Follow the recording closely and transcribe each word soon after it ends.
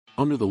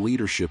Under the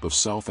leadership of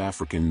South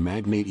African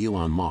magnate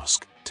Elon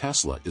Musk,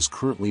 Tesla is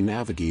currently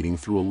navigating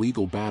through a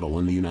legal battle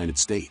in the United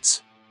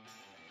States.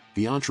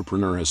 The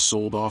entrepreneur has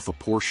sold off a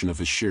portion of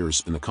his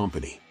shares in the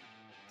company.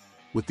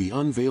 With the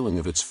unveiling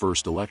of its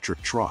first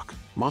electric truck,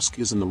 Musk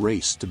is in the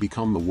race to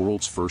become the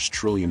world's first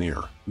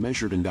trillionaire,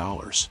 measured in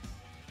dollars.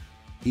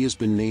 He has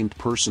been named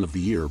Person of the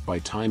Year by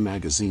Time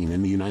magazine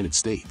in the United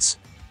States.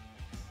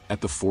 At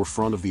the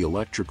forefront of the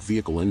electric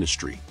vehicle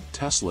industry,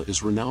 Tesla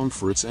is renowned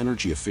for its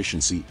energy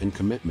efficiency and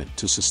commitment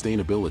to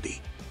sustainability.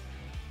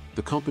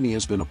 The company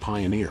has been a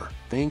pioneer,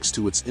 thanks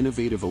to its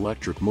innovative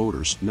electric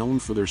motors known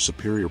for their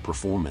superior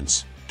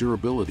performance,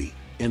 durability,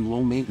 and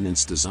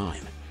low-maintenance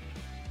design.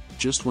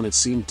 Just when it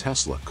seemed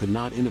Tesla could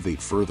not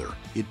innovate further,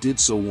 it did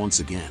so once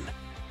again.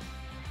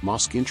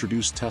 Musk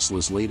introduced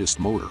Tesla's latest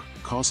motor,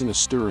 causing a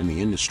stir in the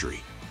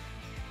industry.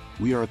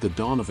 We are at the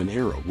dawn of an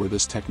era where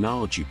this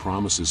technology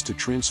promises to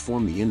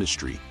transform the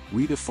industry,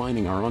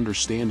 redefining our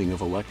understanding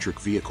of electric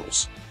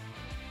vehicles.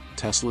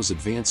 Tesla's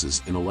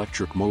advances in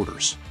electric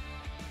motors.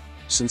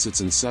 Since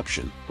its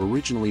inception,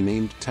 originally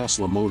named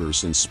Tesla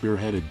Motors and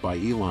spearheaded by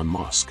Elon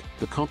Musk,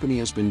 the company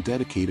has been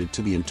dedicated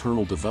to the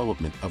internal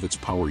development of its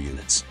power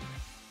units.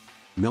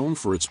 Known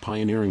for its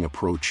pioneering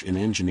approach in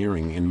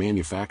engineering and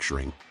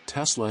manufacturing,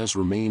 Tesla has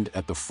remained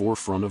at the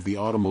forefront of the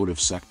automotive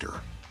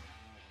sector.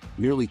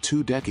 Nearly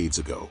 2 decades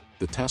ago,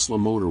 the Tesla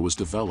motor was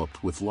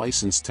developed with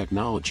licensed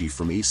technology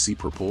from AC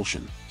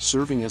Propulsion,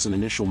 serving as an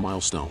initial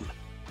milestone.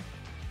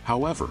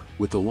 However,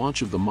 with the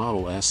launch of the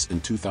Model S in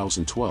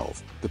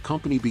 2012, the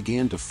company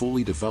began to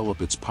fully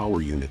develop its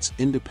power units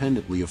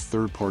independently of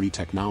third-party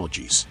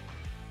technologies.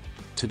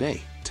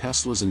 Today,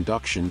 Tesla's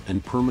induction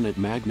and permanent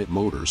magnet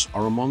motors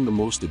are among the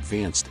most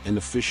advanced and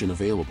efficient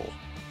available.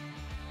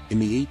 In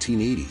the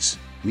 1880s,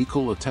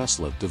 Nikola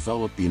Tesla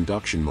developed the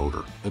induction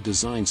motor, a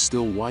design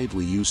still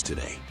widely used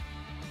today.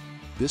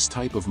 This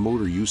type of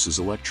motor uses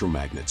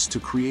electromagnets to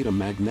create a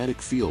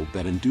magnetic field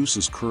that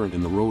induces current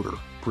in the rotor,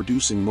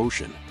 producing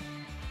motion.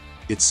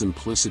 Its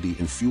simplicity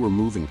and fewer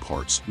moving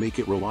parts make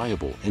it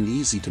reliable and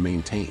easy to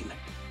maintain.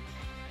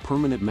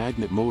 Permanent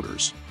magnet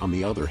motors, on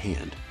the other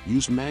hand,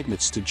 use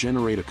magnets to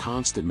generate a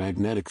constant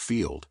magnetic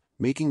field,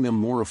 making them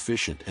more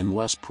efficient and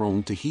less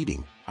prone to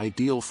heating,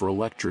 ideal for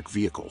electric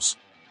vehicles.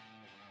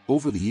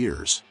 Over the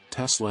years,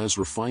 Tesla has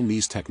refined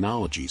these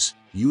technologies,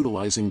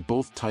 utilizing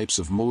both types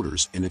of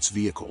motors in its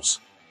vehicles.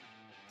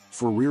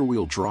 For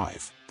rear-wheel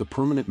drive, the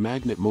permanent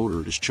magnet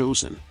motor is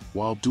chosen,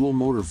 while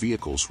dual-motor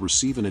vehicles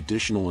receive an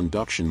additional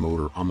induction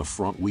motor on the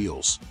front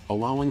wheels,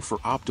 allowing for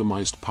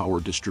optimized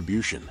power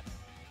distribution.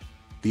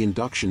 The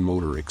induction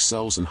motor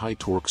excels in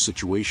high-torque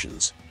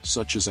situations,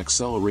 such as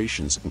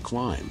accelerations and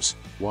climbs,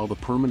 while the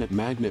permanent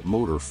magnet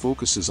motor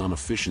focuses on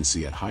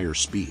efficiency at higher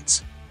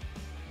speeds.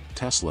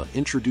 Tesla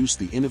introduced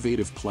the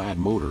innovative Plaid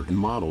Motor in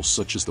models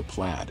such as the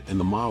Plaid and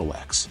the Model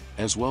X,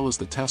 as well as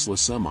the Tesla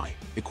Semi,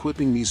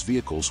 equipping these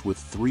vehicles with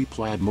 3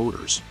 Plaid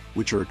motors,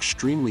 which are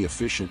extremely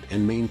efficient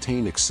and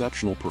maintain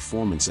exceptional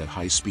performance at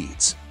high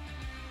speeds.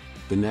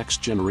 The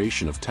next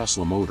generation of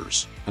Tesla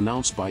motors,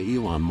 announced by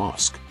Elon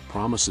Musk,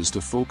 promises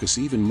to focus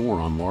even more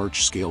on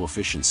large-scale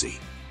efficiency.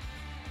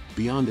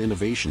 Beyond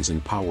innovations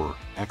in power,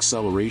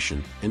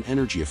 acceleration, and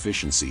energy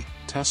efficiency,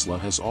 Tesla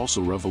has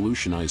also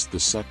revolutionized the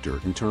sector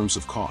in terms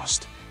of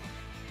cost.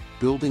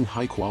 Building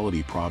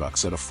high-quality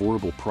products at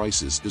affordable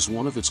prices is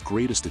one of its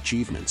greatest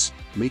achievements,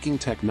 making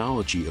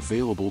technology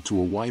available to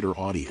a wider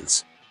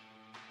audience.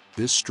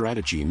 This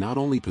strategy not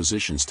only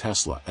positions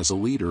Tesla as a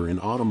leader in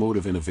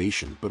automotive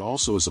innovation but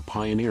also as a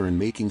pioneer in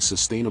making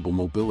sustainable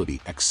mobility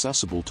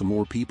accessible to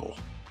more people.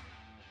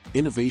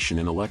 Innovation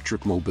in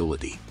electric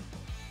mobility.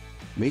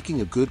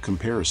 Making a good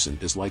comparison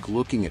is like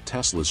looking at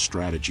Tesla's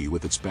strategy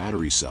with its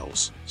battery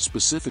cells,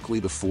 specifically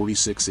the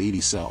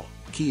 4680 cell,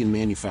 key in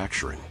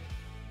manufacturing.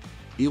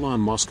 Elon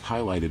Musk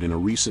highlighted in a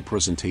recent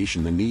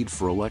presentation the need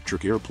for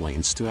electric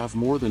airplanes to have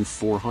more than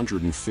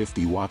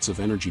 450 watts of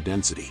energy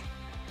density.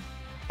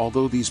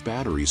 Although these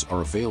batteries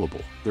are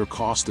available, their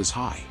cost is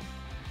high.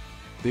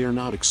 They are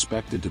not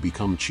expected to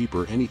become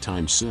cheaper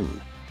anytime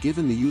soon,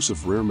 given the use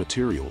of rare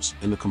materials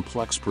and the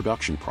complex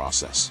production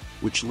process,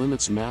 which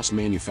limits mass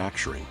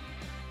manufacturing.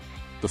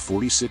 The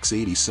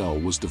 4680 cell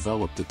was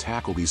developed to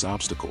tackle these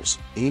obstacles,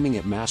 aiming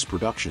at mass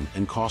production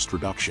and cost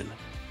reduction.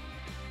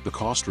 The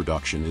cost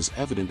reduction is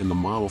evident in the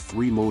Model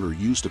 3 motor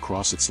used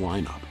across its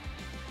lineup.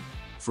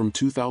 From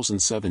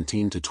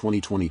 2017 to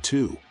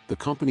 2022, the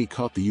company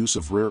cut the use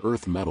of rare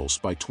earth metals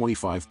by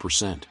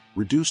 25%,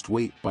 reduced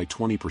weight by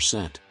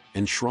 20%,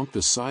 and shrunk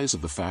the size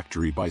of the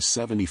factory by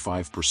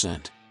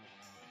 75%.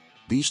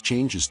 These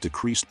changes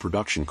decreased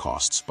production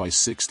costs by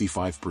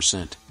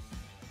 65%.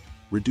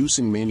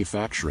 Reducing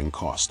manufacturing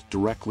cost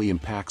directly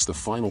impacts the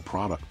final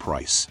product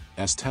price,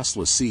 as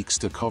Tesla seeks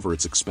to cover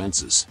its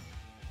expenses.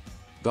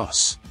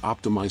 Thus,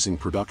 optimizing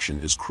production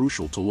is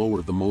crucial to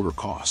lower the motor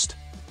cost.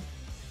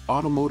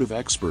 Automotive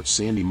expert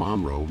Sandy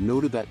Monroe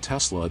noted that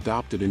Tesla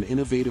adopted an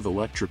innovative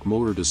electric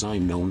motor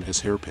design known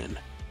as hairpin.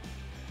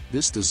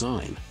 This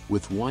design,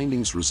 with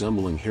windings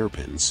resembling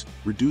hairpins,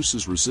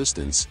 reduces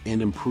resistance and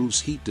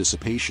improves heat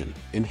dissipation,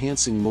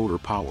 enhancing motor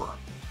power.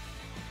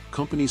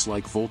 Companies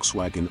like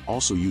Volkswagen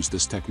also use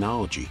this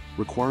technology,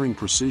 requiring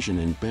precision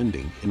in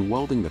bending and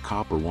welding the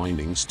copper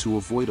windings to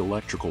avoid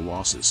electrical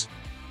losses.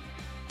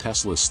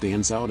 Tesla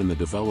stands out in the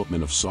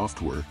development of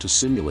software to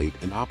simulate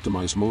and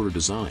optimize motor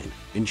design,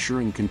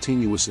 ensuring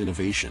continuous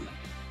innovation.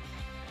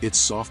 Its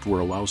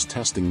software allows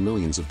testing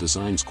millions of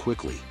designs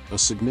quickly, a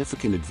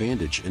significant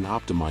advantage in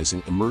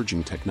optimizing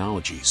emerging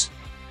technologies.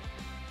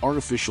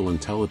 Artificial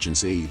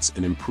intelligence aids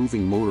in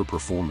improving motor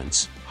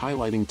performance,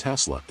 highlighting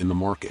Tesla in the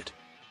market.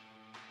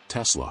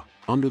 Tesla,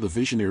 under the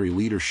visionary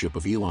leadership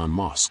of Elon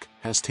Musk,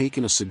 has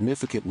taken a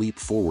significant leap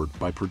forward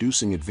by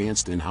producing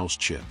advanced in-house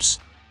chips.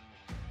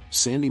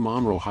 Sandy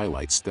Monroe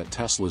highlights that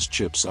Tesla's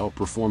chips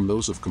outperform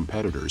those of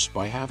competitors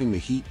by having the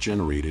heat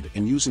generated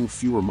and using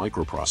fewer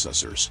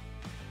microprocessors.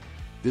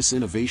 This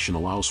innovation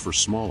allows for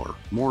smaller,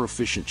 more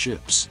efficient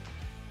chips.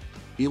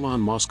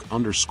 Elon Musk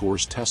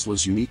underscores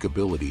Tesla's unique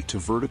ability to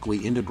vertically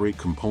integrate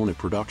component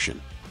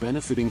production,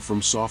 benefiting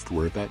from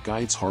software that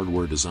guides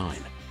hardware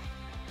design.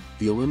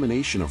 The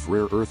elimination of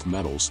rare earth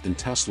metals in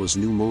Tesla's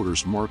new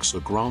motors marks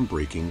a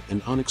groundbreaking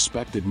and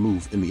unexpected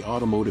move in the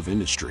automotive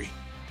industry.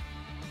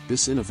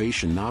 This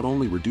innovation not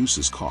only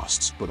reduces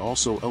costs but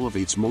also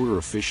elevates motor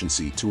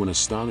efficiency to an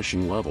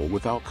astonishing level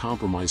without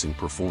compromising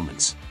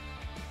performance.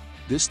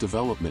 This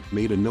development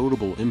made a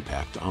notable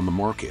impact on the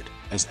market,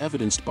 as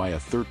evidenced by a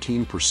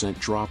 13%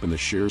 drop in the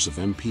shares of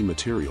MP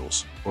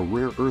Materials, a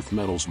rare earth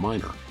metals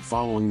miner,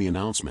 following the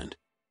announcement.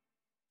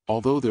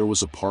 Although there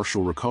was a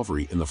partial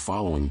recovery in the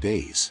following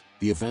days,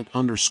 the event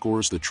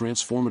underscores the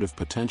transformative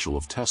potential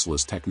of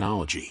Tesla's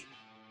technology.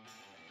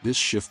 This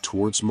shift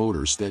towards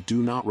motors that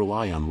do not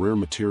rely on rare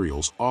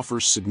materials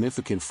offers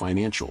significant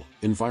financial,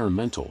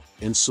 environmental,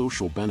 and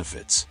social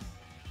benefits.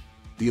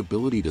 The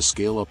ability to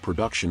scale up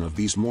production of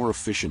these more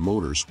efficient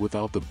motors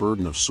without the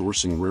burden of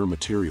sourcing rare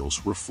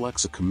materials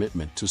reflects a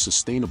commitment to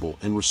sustainable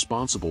and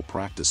responsible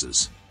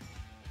practices.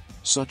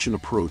 Such an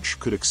approach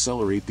could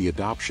accelerate the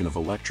adoption of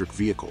electric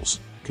vehicles,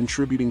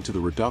 contributing to the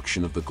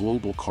reduction of the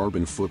global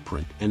carbon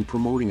footprint and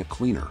promoting a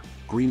cleaner,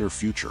 greener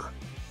future.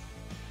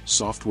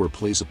 Software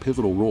plays a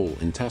pivotal role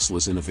in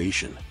Tesla's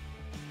innovation.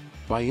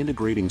 By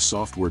integrating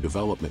software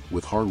development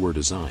with hardware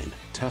design,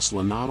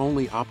 Tesla not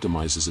only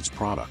optimizes its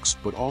products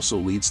but also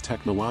leads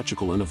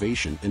technological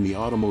innovation in the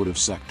automotive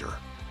sector.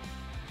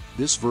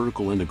 This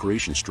vertical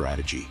integration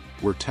strategy,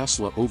 where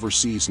Tesla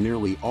oversees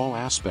nearly all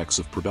aspects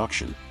of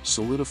production,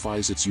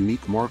 solidifies its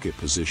unique market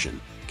position,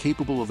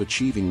 capable of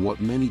achieving what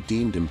many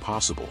deemed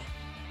impossible.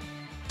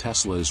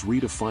 Tesla is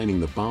redefining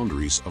the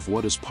boundaries of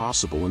what is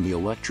possible in the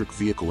electric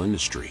vehicle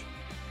industry.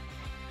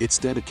 Its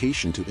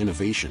dedication to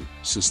innovation,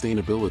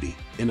 sustainability,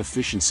 and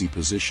efficiency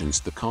positions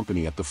the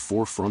company at the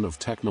forefront of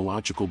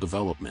technological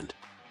development.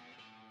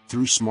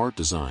 Through smart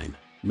design,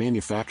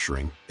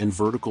 manufacturing, and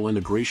vertical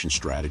integration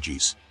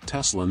strategies,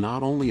 Tesla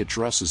not only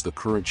addresses the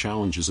current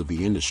challenges of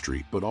the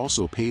industry but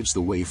also paves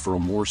the way for a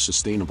more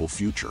sustainable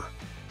future.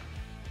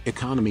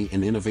 Economy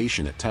and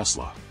innovation at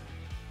Tesla.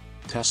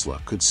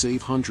 Tesla could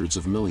save hundreds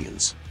of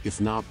millions,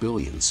 if not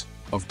billions,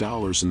 of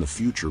dollars in the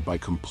future by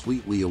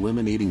completely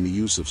eliminating the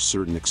use of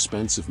certain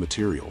expensive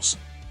materials.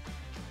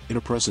 In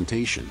a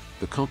presentation,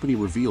 the company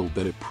revealed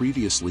that it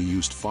previously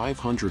used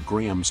 500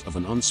 grams of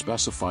an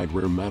unspecified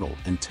rare metal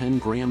and 10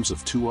 grams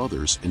of two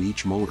others in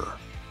each motor.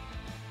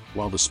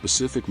 While the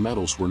specific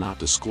metals were not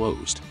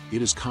disclosed,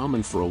 it is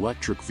common for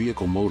electric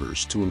vehicle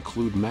motors to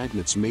include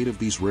magnets made of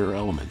these rare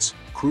elements,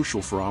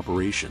 crucial for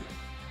operation.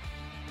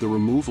 The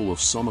removal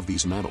of some of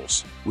these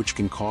metals, which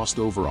can cost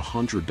over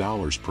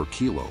 $100 per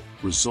kilo,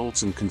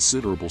 results in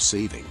considerable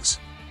savings.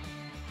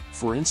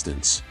 For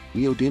instance,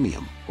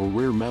 neodymium, or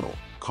rare metal,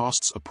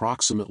 costs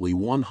approximately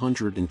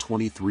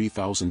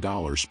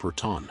 $123,000 per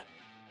ton.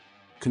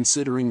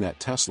 Considering that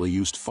Tesla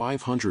used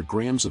 500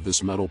 grams of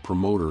this metal per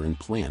motor in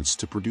plants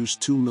to produce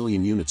 2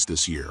 million units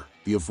this year,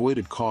 the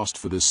avoided cost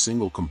for this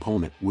single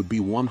component would be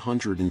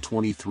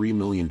 $123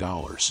 million.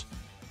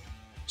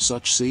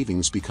 Such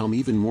savings become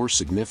even more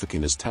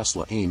significant as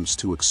Tesla aims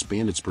to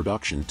expand its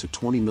production to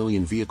 20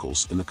 million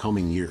vehicles in the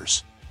coming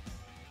years.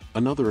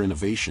 Another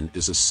innovation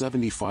is a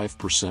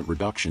 75%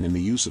 reduction in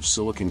the use of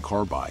silicon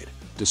carbide,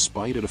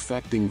 despite it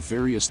affecting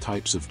various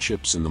types of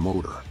chips in the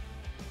motor.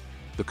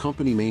 The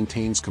company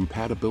maintains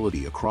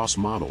compatibility across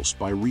models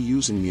by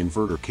reusing the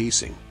inverter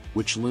casing,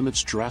 which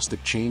limits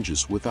drastic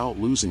changes without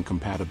losing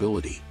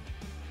compatibility.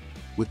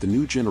 With the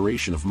new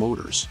generation of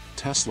motors,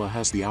 Tesla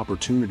has the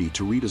opportunity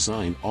to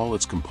redesign all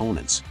its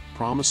components,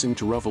 promising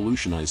to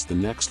revolutionize the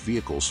next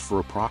vehicles for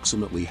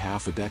approximately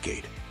half a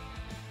decade.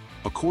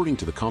 According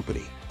to the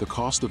company, the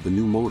cost of the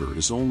new motor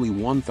is only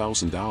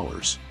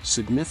 $1,000,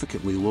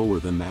 significantly lower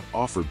than that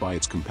offered by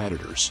its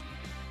competitors.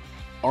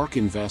 ARK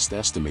Invest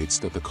estimates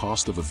that the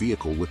cost of a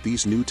vehicle with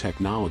these new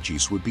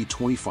technologies would be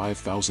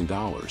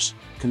 $25,000,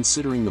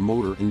 considering the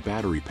motor and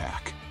battery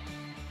pack.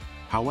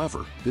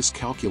 However, this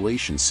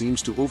calculation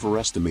seems to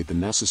overestimate the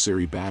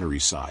necessary battery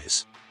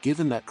size.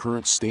 given that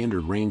current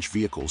standard range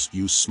vehicles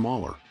use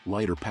smaller,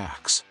 lighter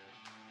packs.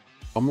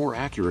 A more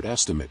accurate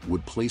estimate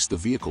would place the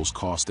vehicle's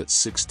cost at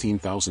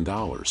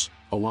 $16,000,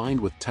 aligned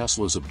with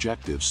Tesla's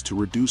objectives to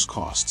reduce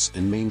costs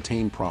and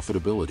maintain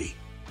profitability.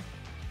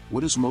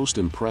 What is most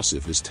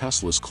impressive is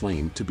Tesla's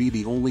claim to be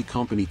the only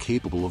company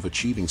capable of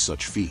achieving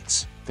such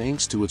feats,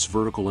 thanks to its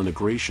vertical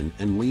integration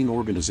and lean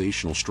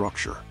organizational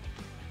structure.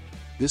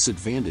 This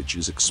advantage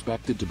is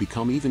expected to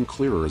become even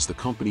clearer as the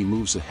company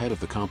moves ahead of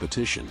the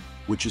competition,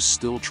 which is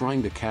still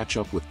trying to catch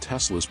up with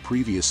Tesla's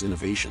previous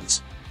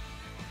innovations.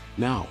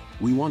 Now,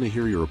 we want to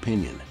hear your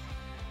opinion.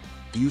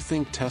 Do you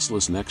think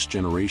Tesla's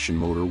next-generation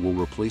motor will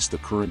replace the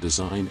current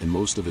design in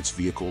most of its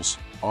vehicles,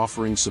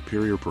 offering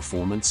superior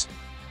performance?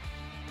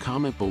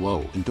 Comment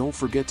below and don't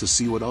forget to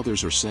see what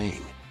others are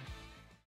saying.